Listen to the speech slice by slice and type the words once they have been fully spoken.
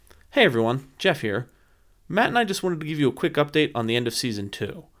Hey everyone, Jeff here. Matt and I just wanted to give you a quick update on the end of Season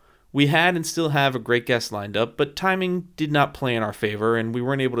 2. We had and still have a great guest lined up, but timing did not play in our favor, and we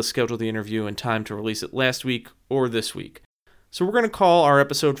weren't able to schedule the interview in time to release it last week or this week. So we're going to call our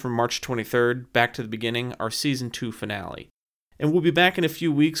episode from March 23rd, Back to the Beginning, our Season 2 finale. And we'll be back in a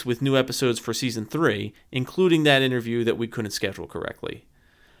few weeks with new episodes for Season 3, including that interview that we couldn't schedule correctly.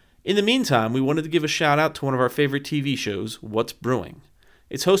 In the meantime, we wanted to give a shout out to one of our favorite TV shows, What's Brewing.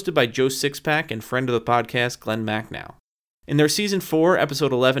 It's hosted by Joe Sixpack and friend of the podcast, Glenn Macnow. In their Season 4,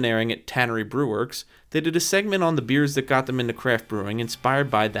 Episode 11 airing at Tannery Brewworks, they did a segment on the beers that got them into craft brewing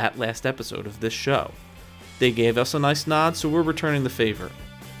inspired by that last episode of this show. They gave us a nice nod, so we're returning the favor.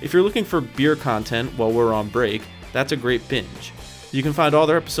 If you're looking for beer content while we're on break, that's a great binge. You can find all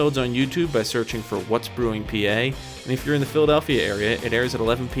their episodes on YouTube by searching for What's Brewing PA, and if you're in the Philadelphia area, it airs at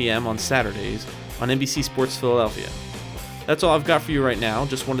 11 p.m. on Saturdays on NBC Sports Philadelphia. That's all I've got for you right now.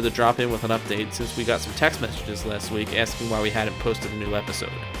 Just wanted to drop in with an update since we got some text messages last week asking why we hadn't posted a new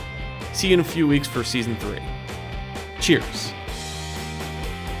episode. See you in a few weeks for Season 3. Cheers.